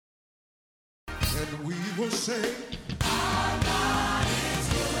and we will say,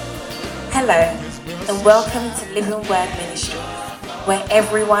 Hello, and welcome to Living Word Ministry, where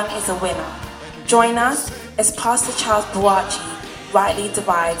everyone is a winner. Join us as Pastor Charles Buachi rightly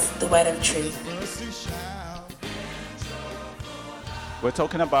divides the word of truth. We're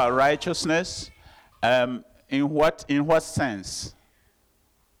talking about righteousness. In what sense?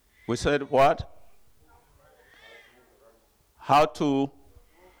 We said what? How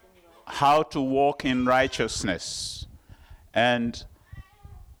to walk in righteousness. And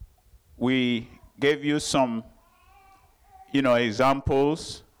we gave you some,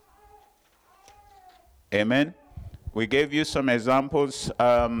 examples. Amen. We gave you some examples.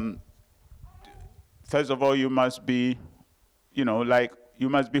 First of all, you must be, you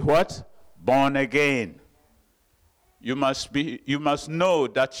must be what? Born again. You must know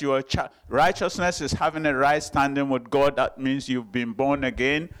that your righteousness is having a right standing with God. That means you've been born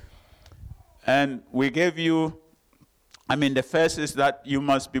again. And we gave you, the first is that you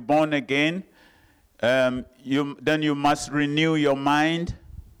must be born again. Then you must renew your mind.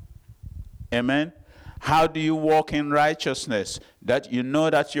 Amen. How do you walk in righteousness? That you know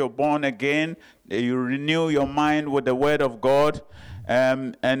that you're born again. You renew your mind with the word of God.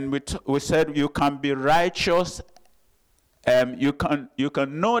 And we said you can be righteous. You can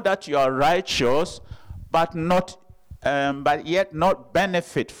know that you are righteous, but yet not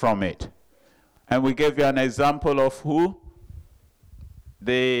benefit from it. And we gave you an example of who?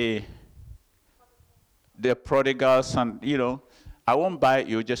 The prodigal son. I won't bite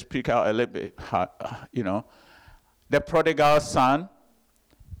you. Just pick out a little bit. The prodigal son.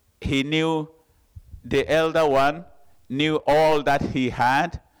 He knew the elder one knew all that he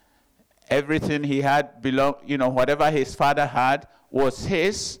had. Everything he had belonged, whatever his father had was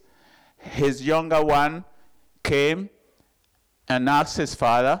his. His younger one came and asked his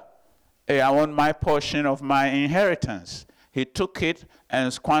father, "Hey, I want my portion of my inheritance." He took it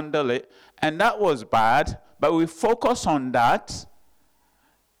and squandered it. And that was bad, but we focus on that.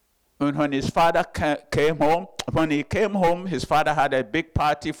 When his father came home, his father had a big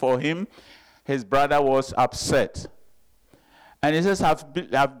party for him. His brother was upset. And he says, I've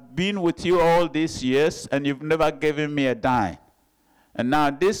been with you all these years, and you've never given me a dime. And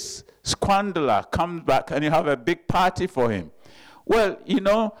now this squanderer comes back, and you have a big party for him. Well,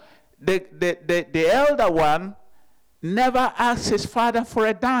 the elder one never asked his father for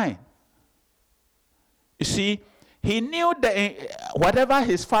a dime. You see, he knew that whatever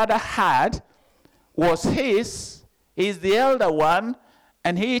his father had was his. He's the elder one,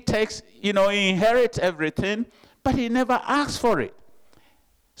 and he takes, he inherits everything. But he never asked for it.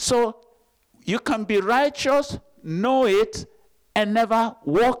 So you can be righteous, know it, and never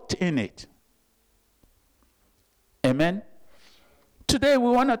walked in it. Amen? Today we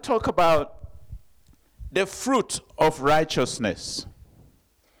want to talk about the fruit of righteousness.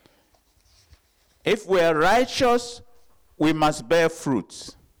 If we are righteous, we must bear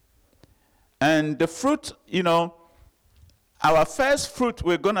fruits. And the fruit, our first fruit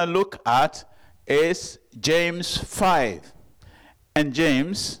we're going to look at is James 5. And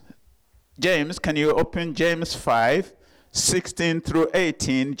James, can you open James 5, 16 through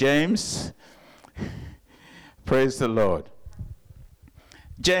 18, James? Praise the Lord.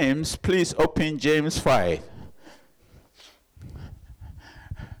 James, please open James 5.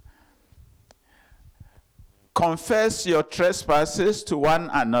 Confess your trespasses to one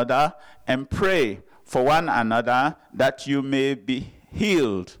another and pray for one another that you may be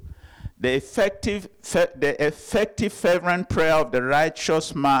healed. The effective fervent prayer of the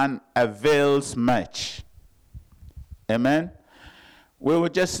righteous man avails much. Amen? We will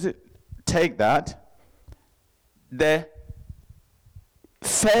just take that. The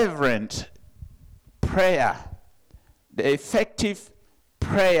fervent prayer, the effective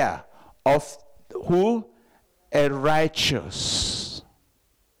prayer of who? A righteous.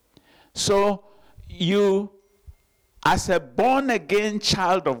 So you, as a born-again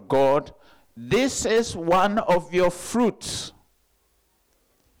child of God, this is one of your fruits.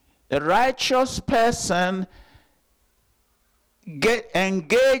 A righteous person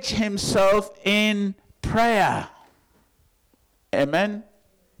engage himself in prayer. Amen?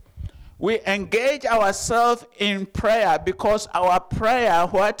 We engage ourselves in prayer because our prayer,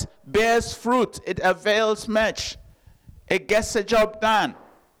 bears fruit. It avails much. It gets the job done.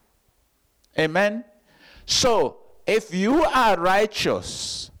 Amen? So, if you are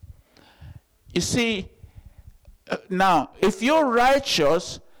righteous, you see, now, if you're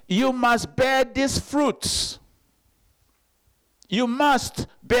righteous, you must bear these fruits. You must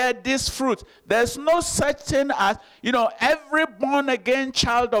bear this fruit. There's no such thing as, every born-again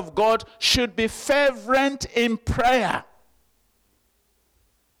child of God should be fervent in prayer.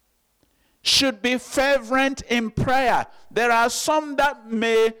 Should be fervent in prayer. There are some that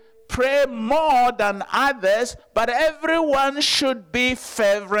may pray more than others, but everyone should be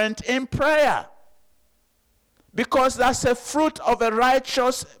fervent in prayer. Because that's a fruit of a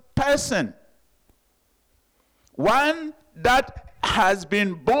righteous person. One that has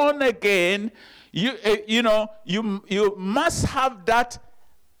been born again, you must have that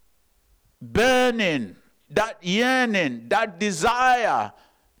burning, that yearning, that desire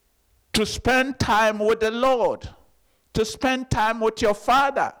to spend time with the Lord, to spend time with your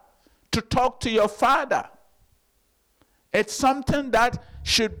Father, to talk to your Father. It's something that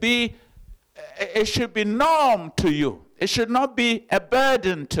should be norm to you. It should not be a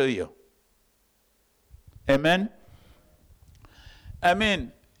burden to you. Amen.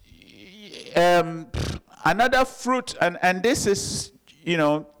 Another fruit, and this is,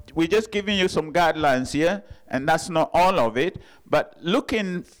 we're just giving you some guidelines here, and that's not all of it. But look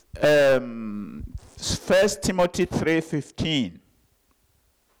in 1 Timothy 3:15.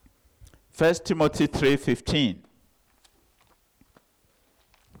 1 Timothy 3:15.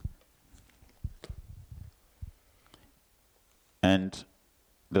 And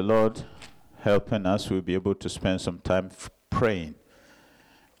the Lord helping us, we'll be able to spend some time praying.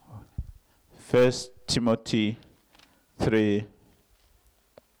 1 Timothy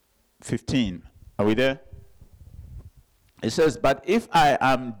 3:15. Are we there? It says, but if I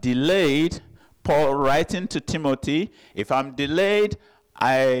am delayed, Paul writing to Timothy, if I'm delayed,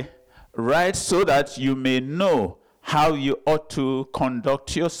 I write so that you may know how you ought to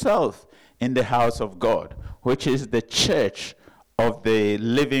conduct yourself in the house of God, which is the church of the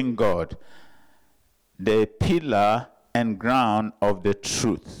living God, the pillar and ground of the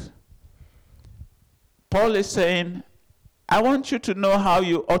truth. Paul is saying, I want you to know how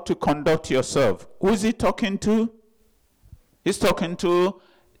you ought to conduct yourself. Who's he talking to? He's talking to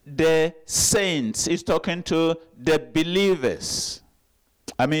the saints. He's talking to the believers.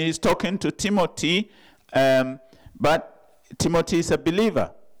 He's talking to Timothy, but Timothy is a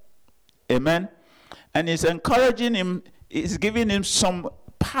believer. Amen? And he's encouraging him, he's giving him some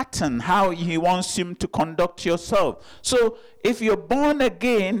pattern how he wants him to conduct yourself. So if you're born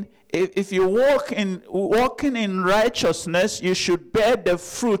again, if you walking in righteousness, you should bear the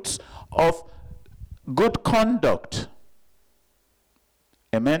fruits of good conduct.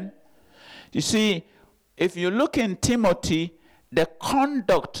 Amen? You see, if you look in Timothy, the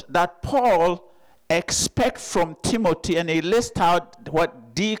conduct that Paul expects from Timothy, and he lists out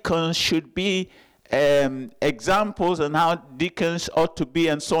what deacons should be, examples and how deacons ought to be,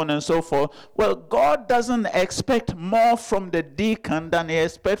 and so on and so forth. Well, God doesn't expect more from the deacon than he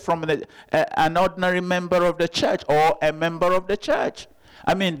expects from an ordinary member of the church or a member of the church.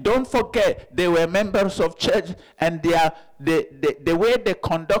 Don't forget, they were members of church, and the way they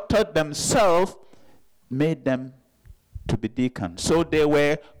conducted themselves made them to be deacons. So they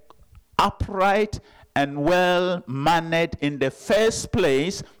were upright and well-mannered in the first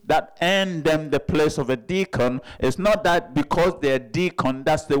place, that earned them the place of a deacon. It's not that because they're deacon,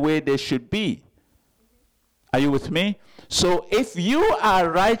 that's the way they should be. Are you with me? So if you are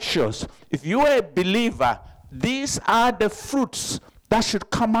righteous, if you are a believer, these are the fruits that should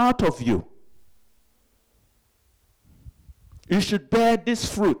come out of you. You should bear these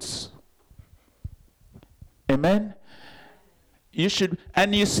fruits. Amen? You should,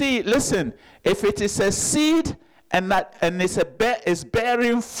 and you see, listen, if it is a seed and it's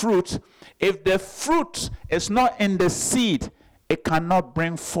bearing fruit, if the fruit is not in the seed, it cannot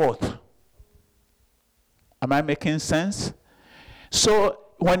bring forth. Am I making sense? So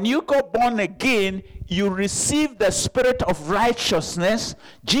when you go born again, you receive the spirit of righteousness.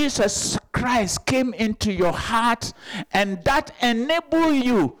 Jesus Christ came into your heart, and that enables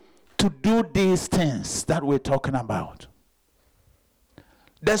you to do these things that we're talking about.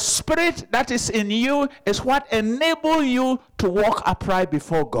 The spirit that is in you is what enables you to walk upright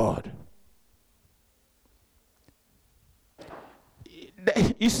before God.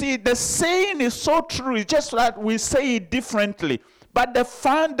 You see, the saying is so true. It's just that we say it differently. But the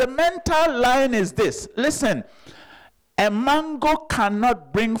fundamental line is this. Listen, a mango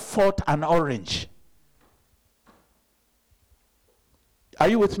cannot bring forth an orange. Are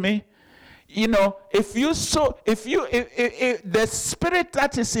you with me? If the spirit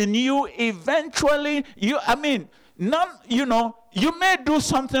that is in you, eventually, you may do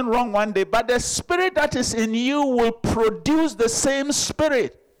something wrong one day, but the spirit that is in you will produce the same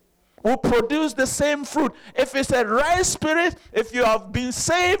spirit. will produce the same fruit. If it's a right spirit, if you have been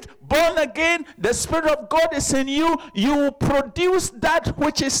saved, born again, the Spirit of God is in you, you will produce that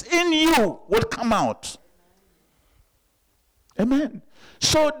which is in you will come out. Amen.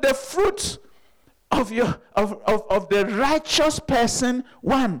 So the fruit of the righteous person,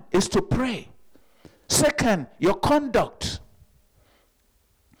 one, is to pray. Second, your conduct.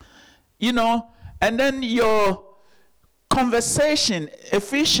 And then your conversation,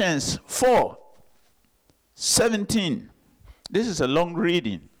 Ephesians 4:17. This is a long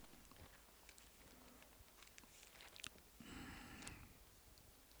reading.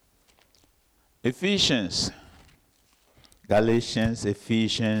 Ephesians, Galatians,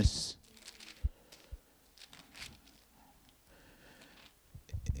 Ephesians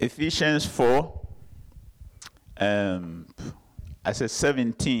 4. I said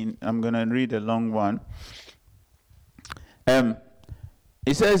 17. I'm going to read a long one.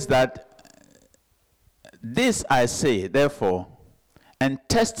 It says that, this I say, therefore, and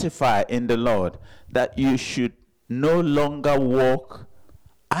testify in the Lord, that you should no longer walk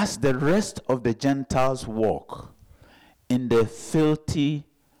as the rest of the Gentiles walk, in the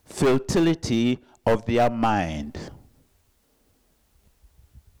futility of their mind.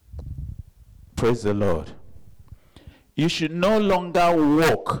 Praise the Lord. You should no longer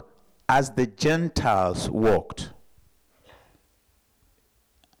walk as the Gentiles walked.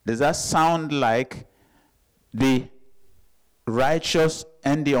 Does that sound like the righteous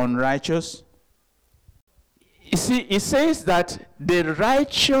and the unrighteous? You see, it says that the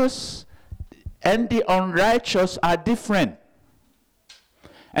righteous and the unrighteous are different.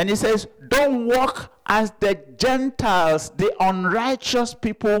 And it says, don't walk as the Gentiles, the unrighteous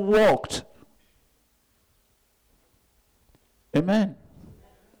people walked. Amen.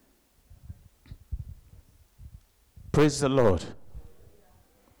 Praise the Lord.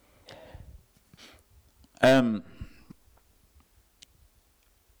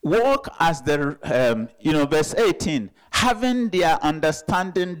 Walk as the, verse 18, having their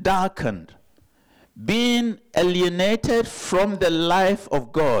understanding darkened, being alienated from the life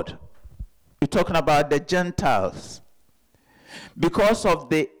of God. We're talking about the Gentiles. Because of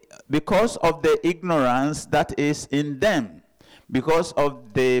the ignorance that is in them, because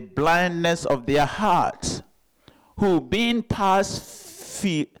of the blindness of their hearts, who being past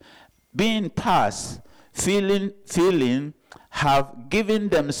feeling have given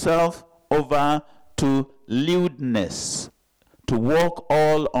themselves over to lewdness, to work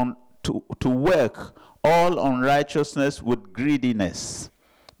all unrighteousness with greediness.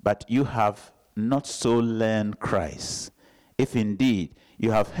 But you have not so learned Christ, if indeed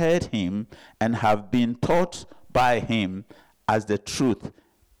you have heard him and have been taught by him, as the truth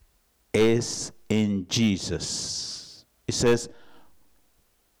is in Jesus. It says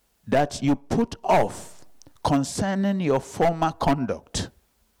that you put off concerning your former conduct.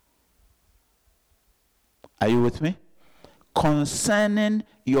 Are you with me? Concerning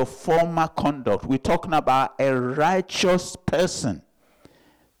your former conduct. We're talking about a righteous person.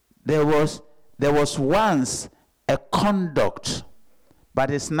 There was once a conduct,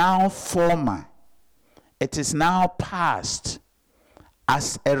 but it's now former. It is now past.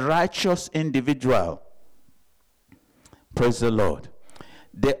 As a righteous individual. Praise the Lord.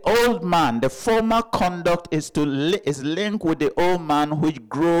 The old man, the former conduct is linked with the old man which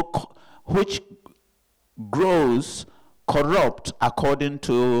grows corrupt according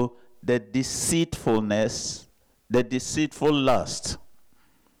to the deceitfulness, the deceitful lust.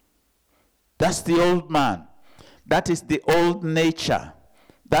 That's the old man. That is the old nature.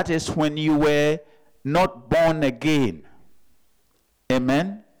 That is when you were not born again.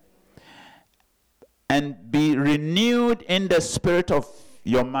 Amen. And be renewed in the spirit of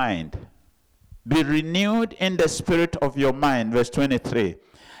your mind. Be renewed in the spirit of your mind, verse 23.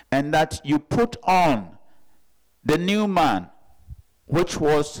 And that you put on the new man, which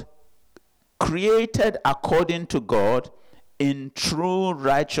was created according to God in true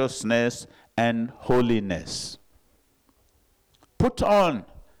righteousness and holiness. Put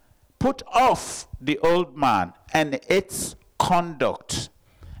off the old man and its conduct,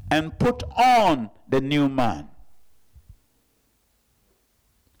 and put on the new man.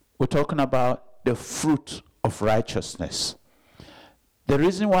 We're talking about the fruit of righteousness. The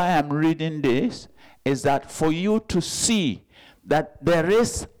reason why I'm reading this is that for you to see that there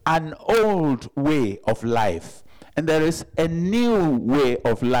is an old way of life and there is a new way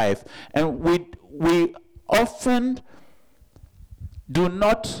of life, and we often do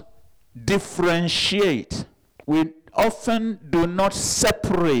not differentiate. We often do not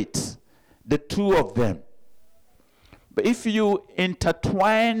separate the two of them. But if you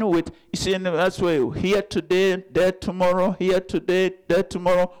intertwine with, you see, in that way, here today, there tomorrow, here today, there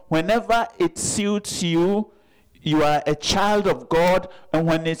tomorrow, whenever it suits you, you are a child of God, and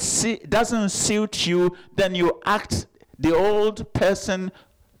when it doesn't suit you, then you act, the old person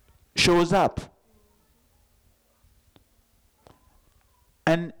shows up.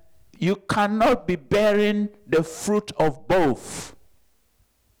 And you cannot be bearing the fruit of both.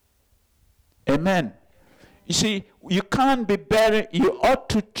 Amen. You see, you can't be bearing, you ought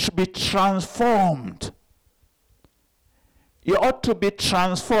to be transformed. You ought to be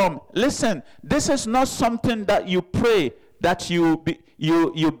transformed. Listen, this is not something that you pray that you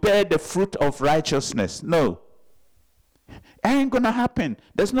bear the fruit of righteousness. No. It ain't going to happen.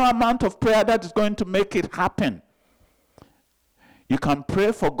 There's no amount of prayer that is going to make it happen. You can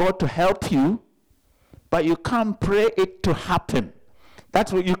pray for God to help you, but you can't pray it to happen.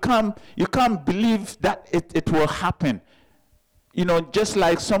 That's what you can't believe that it will happen. You know, just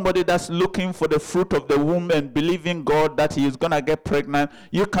like somebody that's looking for the fruit of the womb and believing God that he is going to get pregnant,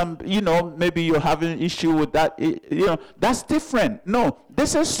 you can, maybe you're having an issue with that. That's different. No,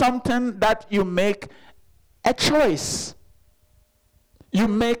 this is something that you make a choice. You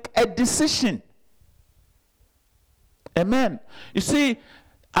make a decision. Amen. You see,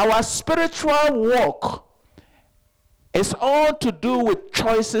 our spiritual walk is all to do with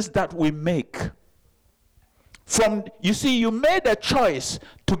choices that we make. You made a choice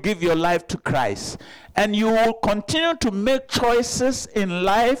to give your life to Christ, and you will continue to make choices in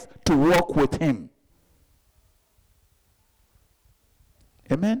life to walk with him.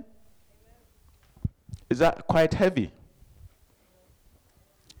 Amen. Is that quite heavy?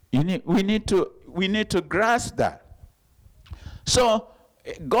 We need to grasp that. So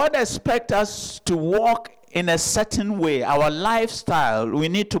God expects us to walk in a certain way. Our lifestyle, we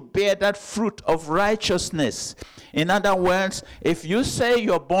need to bear that fruit of righteousness. In other words, if you say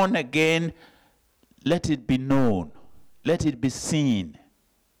you're born again, let it be known. Let it be seen.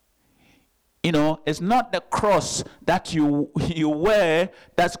 It's not the cross that you wear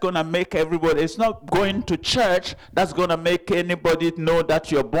that's going to make everybody, it's not going to church that's going to make anybody know that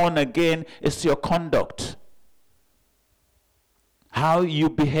you're born again. It's your conduct. How you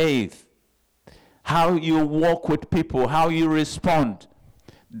behave, how you walk with people, how you respond.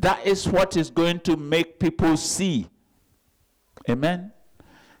 That is what is going to make people see. Amen.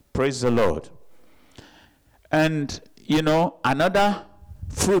 Praise the Lord. And, another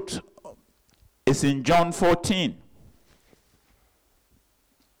fruit is in John 14.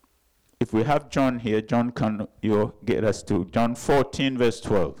 If we have John here, John, can you get us to John 14, verse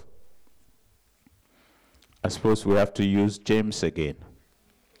 12. I suppose we have to use James again.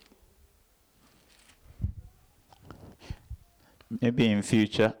 Maybe in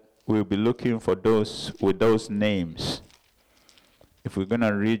future, we'll be looking for those with those names. If we're going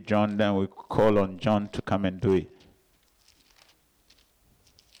to read John, then we call on John to come and do it.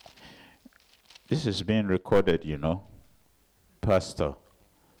 This is being recorded, Pastor.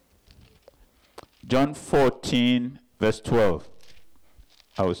 John 14, verse 12.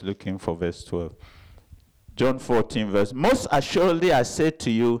 I was looking for verse 12. John 14, verse. Most assuredly I say to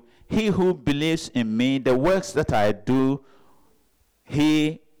you, he who believes in me, the works that I do,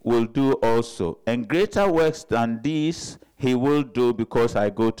 he will do also. And greater works than these he will do, because I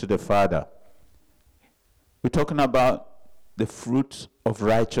go to the Father. We're talking about the fruit of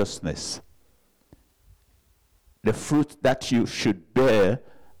righteousness. The fruit that you should bear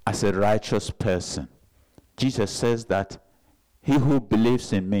as a righteous person. Jesus says that he who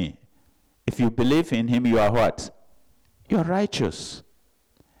believes in me, if you believe in him, you are what? You are righteous.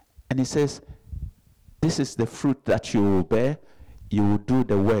 And he says, this is the fruit that you will bear. You will do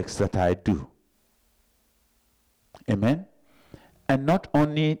the works that I do. Amen? And not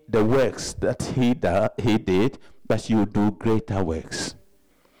only the works that he did, but you do greater works.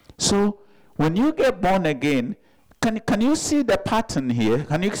 So, when you get born again, can you see the pattern here?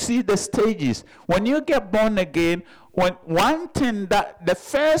 Can you see the stages? When you get born again, the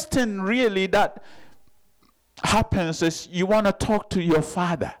first thing really that happens is you want to talk to your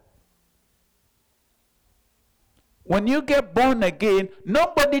Father. When you get born again,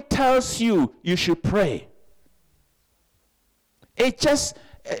 nobody tells you should pray.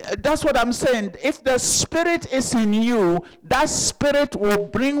 That's what I'm saying. If the Spirit is in you, that Spirit will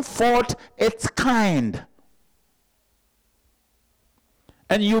bring forth its kind.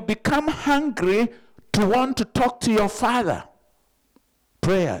 And you become hungry to want to talk to your Father.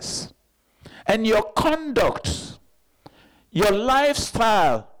 Prayers. And your conduct, your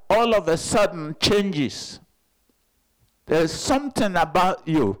lifestyle, all of a sudden changes. There's something about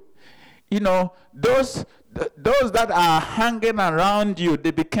you. Those those that are hanging around you,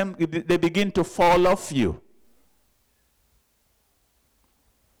 they begin to fall off you.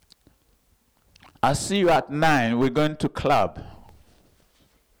 I'll see you at 9. We're going to club.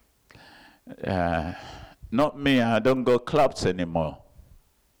 Not me. I don't go clubs anymore.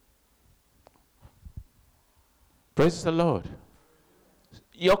 Praise the Lord.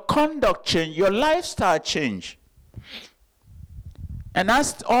 Your conduct change, your lifestyle change. And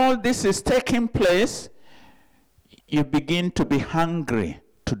as all this is taking place, you begin to be hungry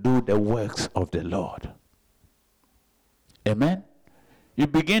to do the works of the Lord. Amen? You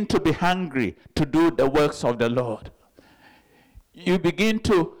begin to be hungry to do the works of the Lord. You begin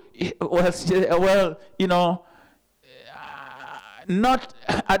to, I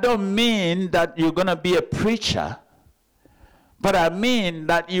don't mean that you're going to be a preacher, but I mean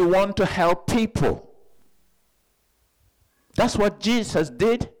that you want to help people. That's what Jesus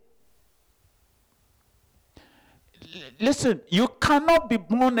did. Listen, you cannot be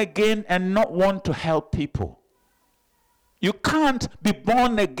born again and not want to help people. You can't be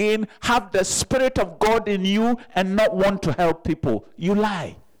born again, have the Spirit of God in you, and not want to help people. You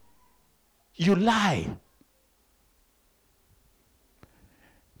lie. You lie.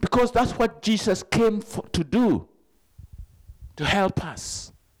 Because that's what Jesus came to do, to help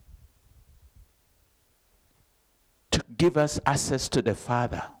us, to give us access to the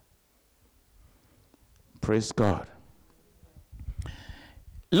Father. Praise God.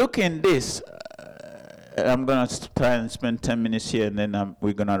 Look in this. I'm going to try and spend 10 minutes here, and then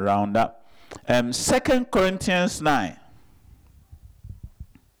we're going to round up. 2 Corinthians 9.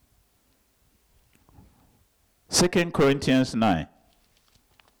 2 Corinthians 9.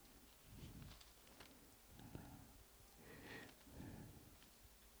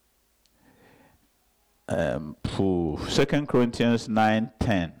 Second Corinthians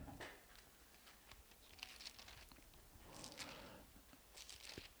 9:10.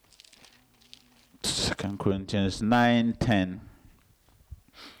 Second Corinthians 9:10.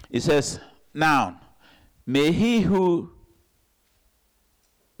 It says, "Now, may he who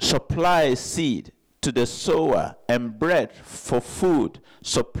supplies seed to the sower and bread for food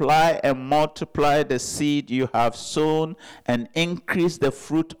supply and multiply the seed you have sown and increase the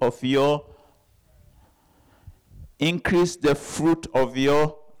fruit of your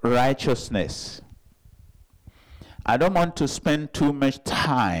righteousness." I don't want to spend too much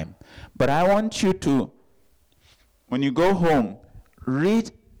time, but I want you to, when you go home,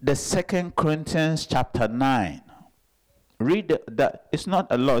 read the 2 Corinthians chapter 9. Read that. It's not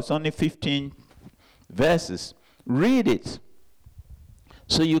a lot. It's only 15 verses. Read it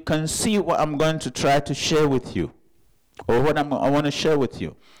so you can see what I'm going to try to share with you, or what I want to share with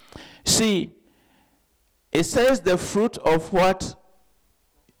you. See, it says the fruit of what?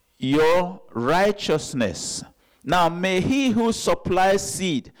 Your righteousness. Now, may he who supplies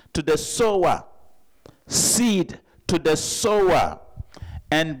seed to the sower,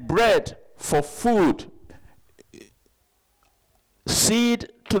 and bread for food,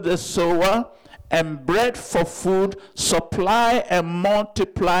 seed to the sower and bread for food, supply and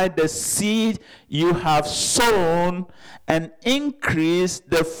multiply the seed you have sown and increase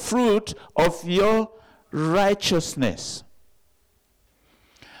the fruit of your righteousness.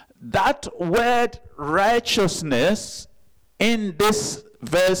 That word righteousness in this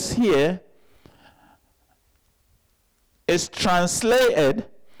verse here is translated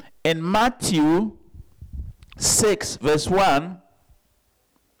in Matthew 6 verse 1.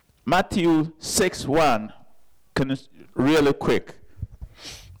 Matthew 6:1. Can you, really quick,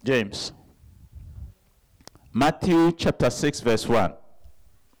 James? Matthew chapter 6 verse 1.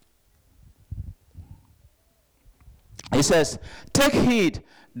 It says, "Take heed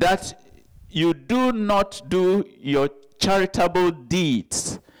that you do not do your charitable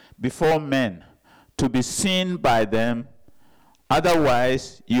deeds before men to be seen by them,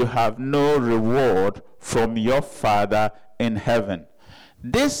 otherwise you have no reward from your Father in heaven."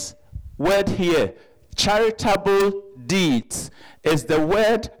 This word here, charitable deeds, is the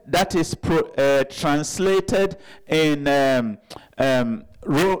word that is translated in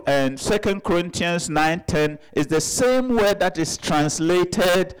 2 Corinthians 9:10, is the same word that is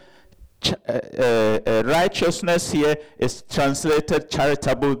translated righteousness here, is translated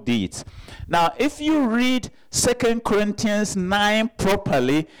charitable deeds. Now, if you read 2 Corinthians 9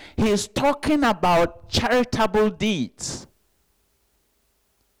 properly, he is talking about charitable deeds.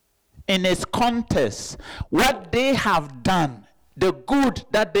 In its context, what they have done, the good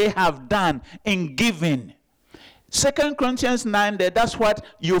that they have done in giving. 2 Corinthians 9, that's what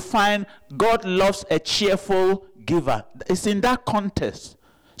you find. God loves a cheerful giver. It's in that context.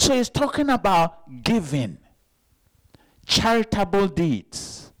 So he's talking about giving. charitable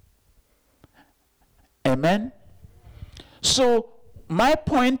deeds. Amen? So, my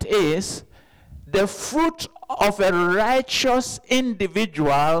point is, the fruit of a righteous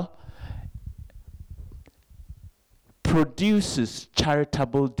individual produces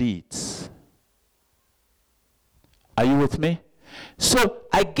charitable deeds. Are you with me? So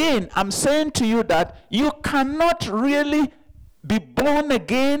again, I'm saying to you that you cannot really be born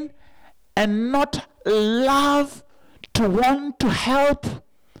again and not love, to want to help,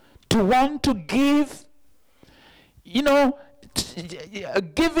 to want to give. You know,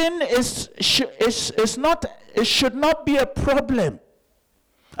 giving is not, it should not be a problem.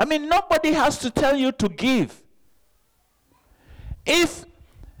 I mean, nobody has to tell you to give. If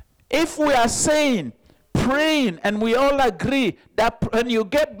we are saying, praying, and we all agree that when you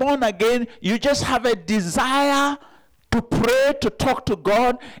get born again, you just have a desire to pray, to talk to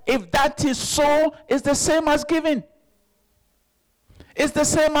God, if that is so, it's the same as giving. It's the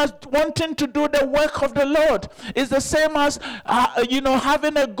same as wanting to do the work of the Lord. It's the same as,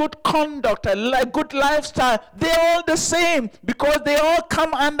 having a good conduct, a good lifestyle. They're all the same because they all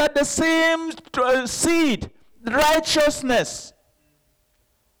come under the same seed, righteousness.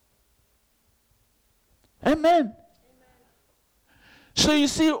 Amen. So you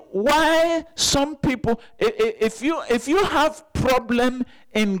see why some people, if you have problem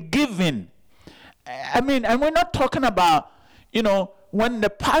in giving, I mean, and we're not talking about, when the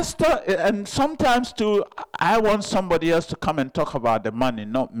pastor, and sometimes too, I want somebody else to come and talk about the money,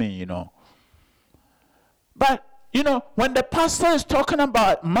 not me, But, when the pastor is talking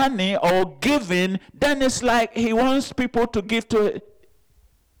about money or giving, then it's like he wants people to give to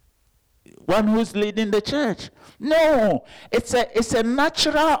one who's leading the church. No, it's a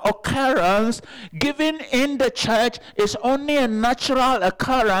natural occurrence. Giving in the church is only a natural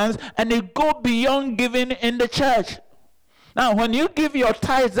occurrence, and it goes beyond giving in the church. Now, when you give your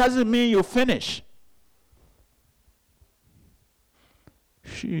tithes, doesn't mean you finish.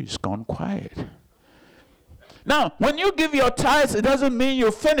 She's gone quiet. Now, when you give your tithes, it doesn't mean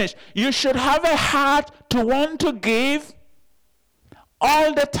you finish. You should have a heart to want to give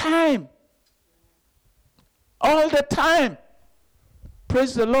all the time. All the time.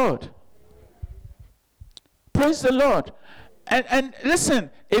 Praise the Lord. Praise the Lord. And listen,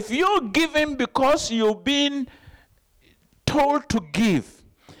 if you're giving because you've been told to give,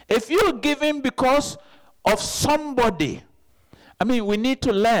 if you're giving because of somebody, I mean, we need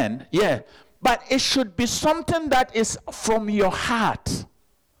to learn, yeah, but it should be something that is from your heart.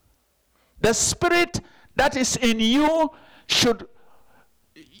 The spirit that is in you should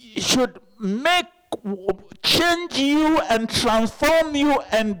change you and transform you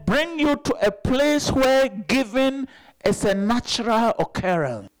and bring you to a place where giving is a natural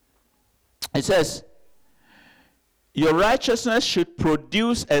occurrence. It says, your righteousness should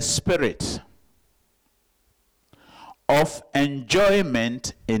produce a spirit of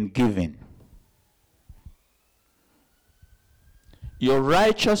enjoyment in giving. Your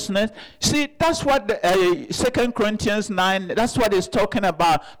righteousness. See, that's what 2 Corinthians 9, that's what it's talking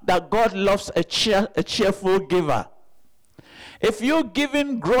about, that God loves a cheerful giver. If you're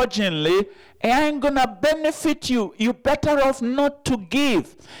giving grudgingly, it ain't going to benefit you. You're better off not to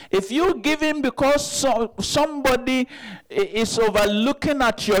give. If you're giving because somebody is overlooking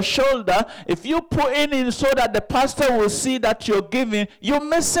at your shoulder, if you put in so that the pastor will see that you're giving, you're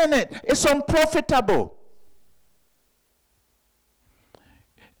missing it. It's unprofitable.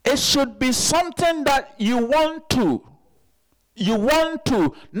 It should be something that you want to. You want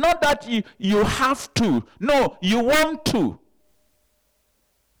to. Not that you have to. No, you want to.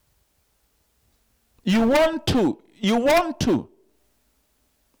 You want to. You want to.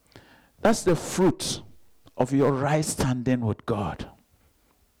 That's the fruit of your right standing with God.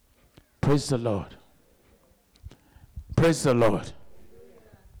 Praise the Lord. Praise the Lord.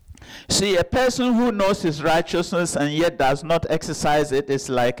 See, a person who knows his righteousness and yet does not exercise it is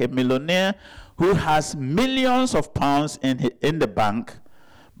like a millionaire who has millions of pounds in the bank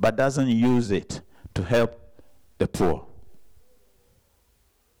but doesn't use it to help the poor.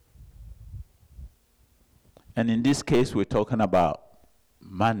 And in this case, we're talking about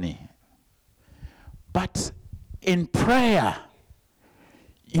money. But in prayer,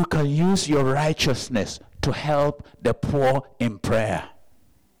 you can use your righteousness to help the poor in prayer.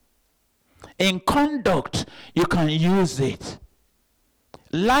 In conduct, you can use it.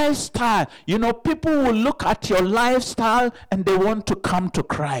 Lifestyle, people will look at your lifestyle and they want to come to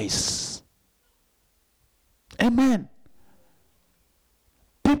Christ. Amen.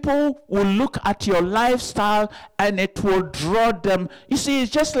 People will look at your lifestyle and it will draw them. You see,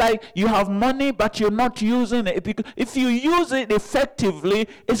 it's just like you have money, but you're not using it. Because if you use it effectively,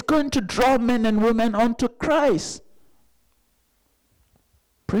 it's going to draw men and women onto Christ.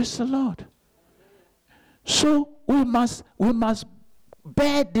 Praise the Lord. So we must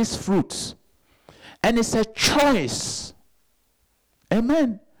bear these fruits. And it's a choice.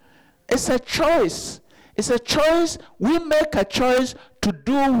 Amen. It's a choice. It's a choice. We make a choice to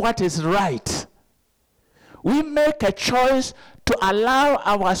do what is right. We make a choice to allow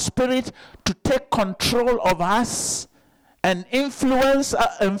our spirit to take control of us and influence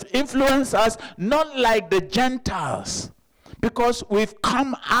us, not like the Gentiles, because we've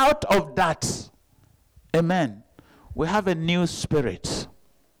come out of that. Amen. We have a new spirit.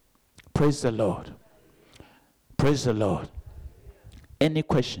 Praise the Lord. Praise the Lord. Any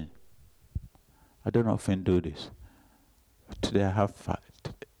question? I don't often do this. Today I have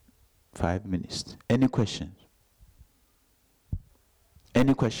 5 minutes. Any questions?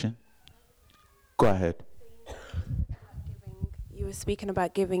 Any question? Go ahead. You were speaking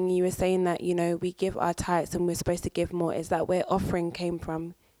about giving. You were saying that, we give our tithes and we're supposed to give more. Is that where offering came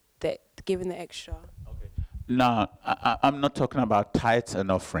from? That giving the extra? No, I'm not talking about tithes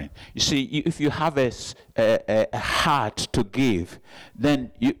and offering. You see, if you have a heart to give,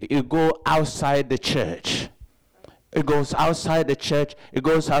 then you go outside the church. It goes outside the church. It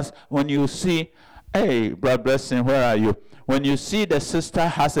goes out when you see, hey, Brother Blessing, where are you? When you see the sister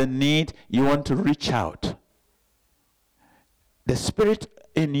has a need, you want to reach out. The spirit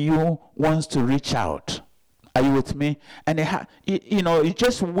in you wants to reach out. Are you with me? And it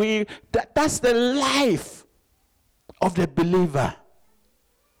just weird. That's the life of the believer.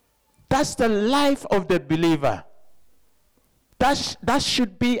 That's the life of the believer. That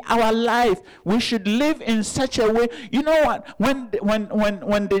should be our life. We should live in such a way. You know what? When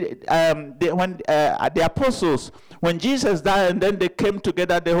the apostles, when Jesus died and then they came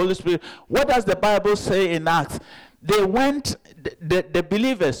together, the Holy Spirit, what does the Bible say in Acts? They went, the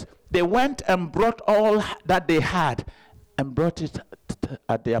believers, they went and brought all that they had and brought it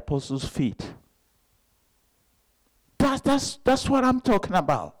at the apostles' feet. That's what I'm talking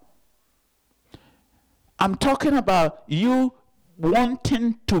about. I'm talking about you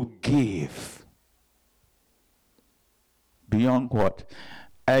wanting to give beyond what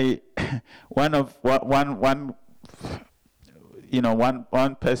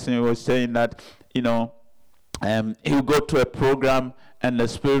one person was saying that he'll go to a program and the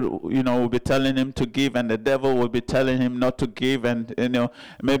spirit will be telling him to give and the devil will be telling him not to give, and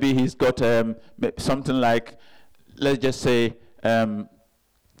maybe he's got something like, let's just say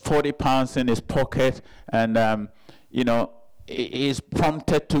 40 pounds in his pocket, and he's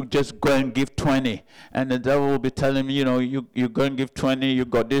prompted to just go and give 20, and the devil will be telling him, you go and give 20, you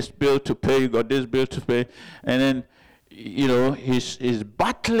got this bill to pay, and then he's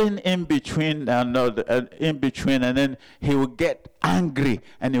battling in between, and then he will get angry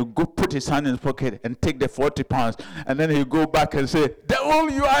and he'll go put his hand in his pocket and take the 40 pounds, and then he'll go back and say, devil,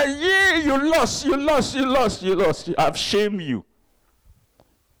 you are here, you lost, I've shamed you.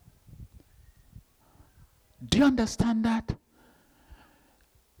 Do you understand that?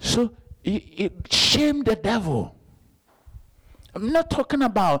 So shame the devil. I'm not talking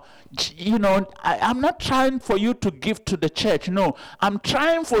about, I'm not trying for you to give to the church. No, I'm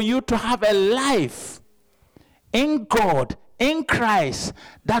trying for you to have a life in God, in Christ,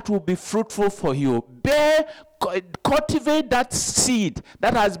 that will be fruitful for you. Cultivate that seed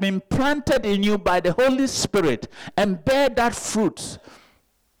that has been planted in you by the Holy Spirit and bear that fruit.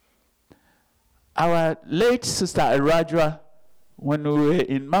 Our late sister Eradra, when we were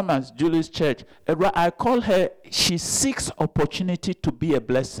in Mama's Julie's church, I call her, she seeks opportunity to be a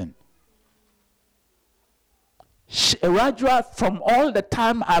blessing. Eradra, from all the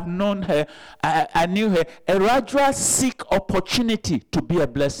time I've known her, I knew her, Eradra seek opportunity to be a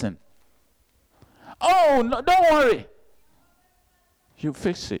blessing. Oh, no, don't worry. You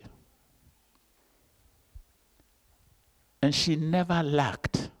fix it. And she never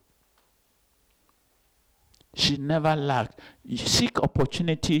lacked. She never lacked. You seek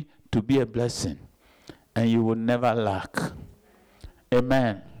opportunity to be a blessing, and you will never lack.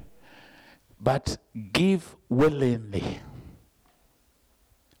 Amen. But give willingly.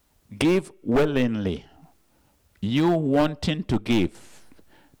 Give willingly. You wanting to give,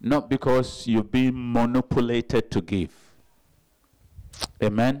 not because you're being manipulated to give.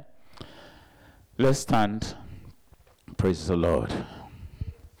 Amen. Let's stand. Praise the Lord.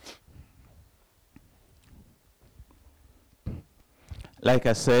 Like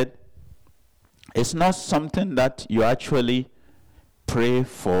I said, it's not something that you actually pray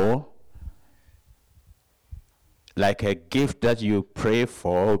for, like a gift that you pray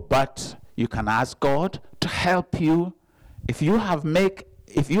for, but you can ask God to help you. If you've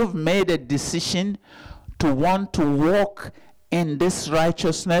made a decision to want to walk in this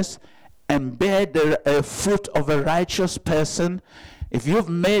righteousness and bear the fruit of a righteous person, if you've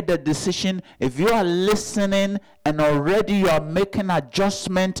made a decision, if you are listening and already you are making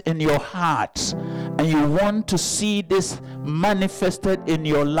adjustment in your heart and you want to see this manifested in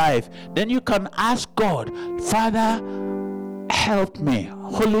your life, then you can ask God, Father, help me.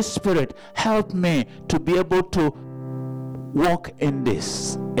 Holy Spirit, help me to be able to walk in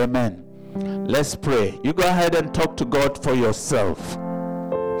this. Amen. Let's pray. You go ahead and talk to God for yourself.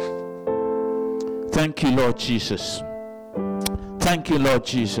 Thank you, Lord Jesus. Thank you, Lord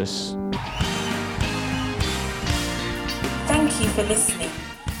Jesus. Thank you for listening.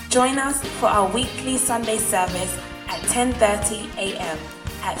 Join us for our weekly Sunday service at 10:30 a.m.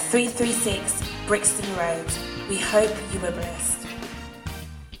 at 336 Brixton Road. We hope you were blessed.